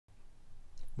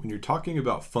When you're talking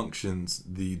about functions,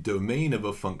 the domain of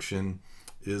a function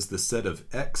is the set of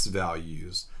x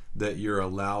values that you're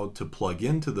allowed to plug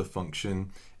into the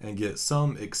function and get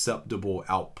some acceptable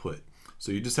output.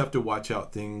 So you just have to watch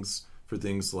out for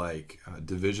things like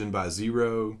division by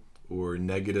zero or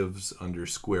negatives under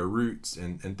square roots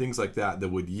and things like that that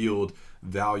would yield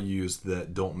values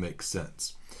that don't make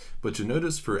sense. But you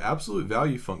notice for absolute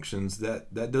value functions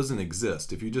that doesn't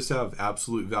exist. If you just have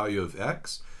absolute value of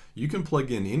x, you can plug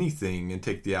in anything and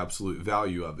take the absolute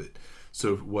value of it.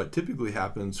 So what typically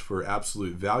happens for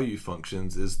absolute value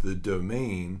functions is the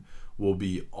domain will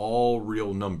be all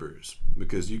real numbers,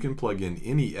 because you can plug in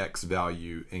any x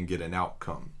value and get an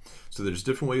outcome. So there's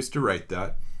different ways to write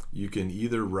that. You can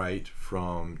either write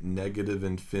from negative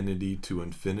infinity to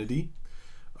infinity,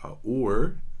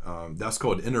 or that's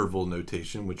called interval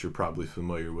notation, which you're probably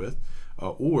familiar with,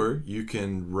 or you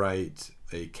can write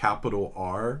a capital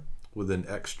R with an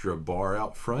extra bar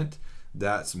out front.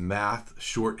 That's math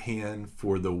shorthand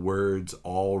for the words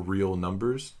all real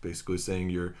numbers, basically saying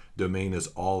your domain is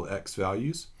all x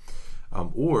values.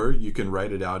 Or you can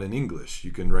write it out in English.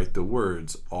 You can write the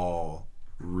words all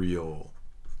real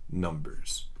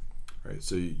numbers. Right,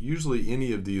 so usually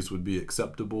any of these would be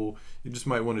acceptable. You just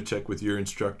might want to check with your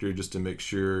instructor just to make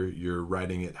sure you're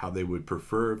writing it how they would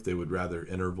prefer, if they would rather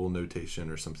interval notation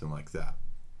or something like that.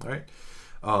 All right.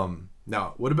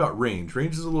 Now, what about range?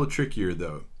 Range is a little trickier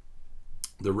though.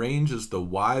 The range is the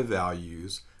y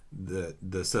values,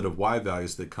 the set of y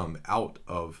values that come out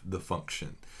of the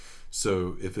function.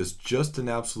 So if it's just an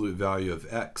absolute value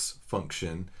of x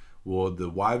function, well, the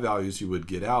y values you would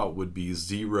get out would be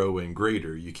 0 and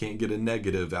greater. You can't get a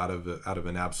negative out of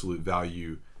an absolute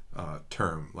value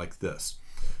term like this.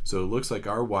 So it looks like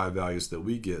our y values that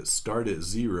we get start at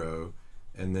 0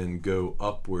 and then go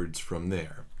upwards from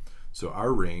there. So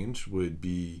our range would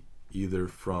be either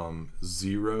from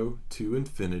 0 to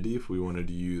infinity if we wanted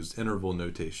to use interval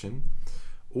notation,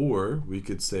 or we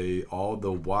could say all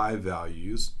the y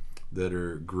values that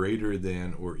are greater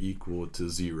than or equal to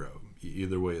 0.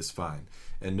 Either way is fine.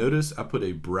 And notice I put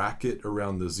a bracket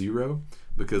around the 0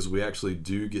 because we actually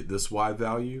do get this y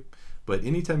value. But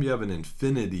anytime you have an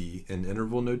infinity in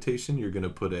interval notation, you're going to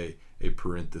put a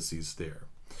parentheses there.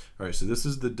 All right, so this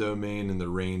is the domain and the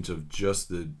range of just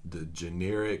the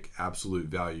generic absolute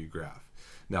value graph.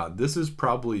 Now, this is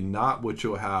probably not what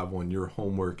you'll have on your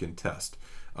homework and test.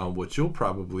 What you'll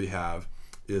probably have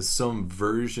is some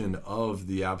version of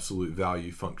the absolute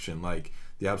value function, like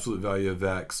the absolute value of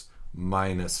x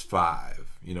minus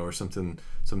 5, or something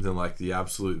like the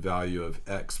absolute value of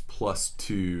x plus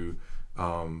 2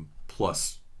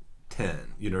 plus 10,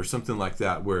 or something like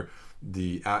that, where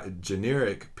the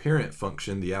generic parent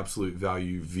function, the absolute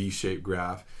value v-shaped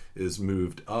graph, is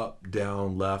moved up,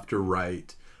 down, left, or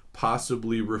right,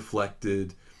 possibly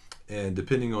reflected, and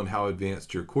depending on how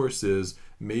advanced your course is,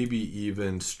 maybe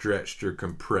even stretched or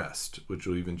compressed, which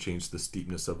will even change the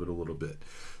steepness of it a little bit.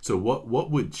 So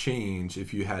what would change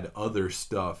if you had other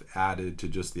stuff added to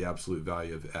just the absolute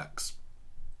value of x?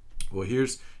 Well,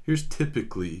 here's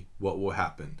typically what will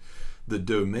happen. The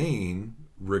domain,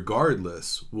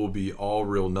 regardless, will be all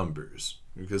real numbers.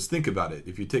 Because think about it.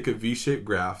 If you take a v-shaped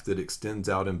graph that extends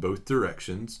out in both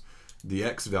directions, the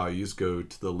x values go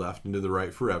to the left and to the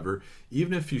right forever.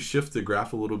 Even if you shift the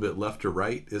graph a little bit left to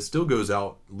right, it still goes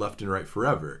out left and right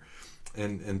forever.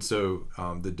 And so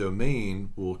the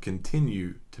domain will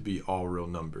continue to be all real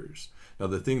numbers. Now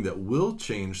the thing that will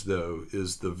change though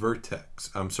is the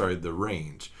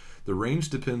range. The range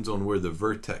depends on where the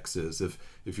vertex is.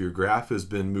 If your graph has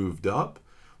been moved up,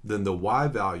 then the y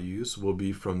values will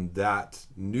be from that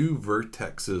new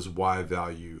vertex's y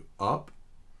value up,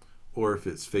 or if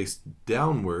it's faced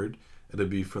downward, it'll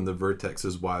be from the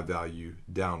vertex's y value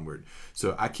downward.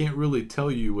 So I can't really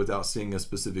tell you without seeing a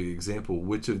specific example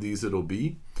which of these it'll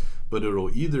be, but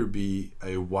it'll either be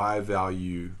a y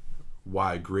value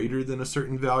y greater than a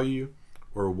certain value,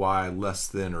 or y less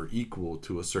than or equal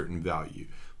to a certain value.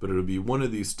 But it'll be one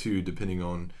of these two depending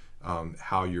on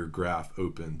how your graph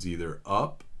opens. Either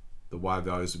up, the y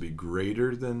values will be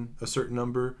greater than a certain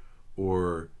number,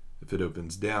 or if it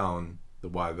opens down, the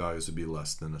y values would be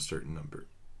less than a certain number.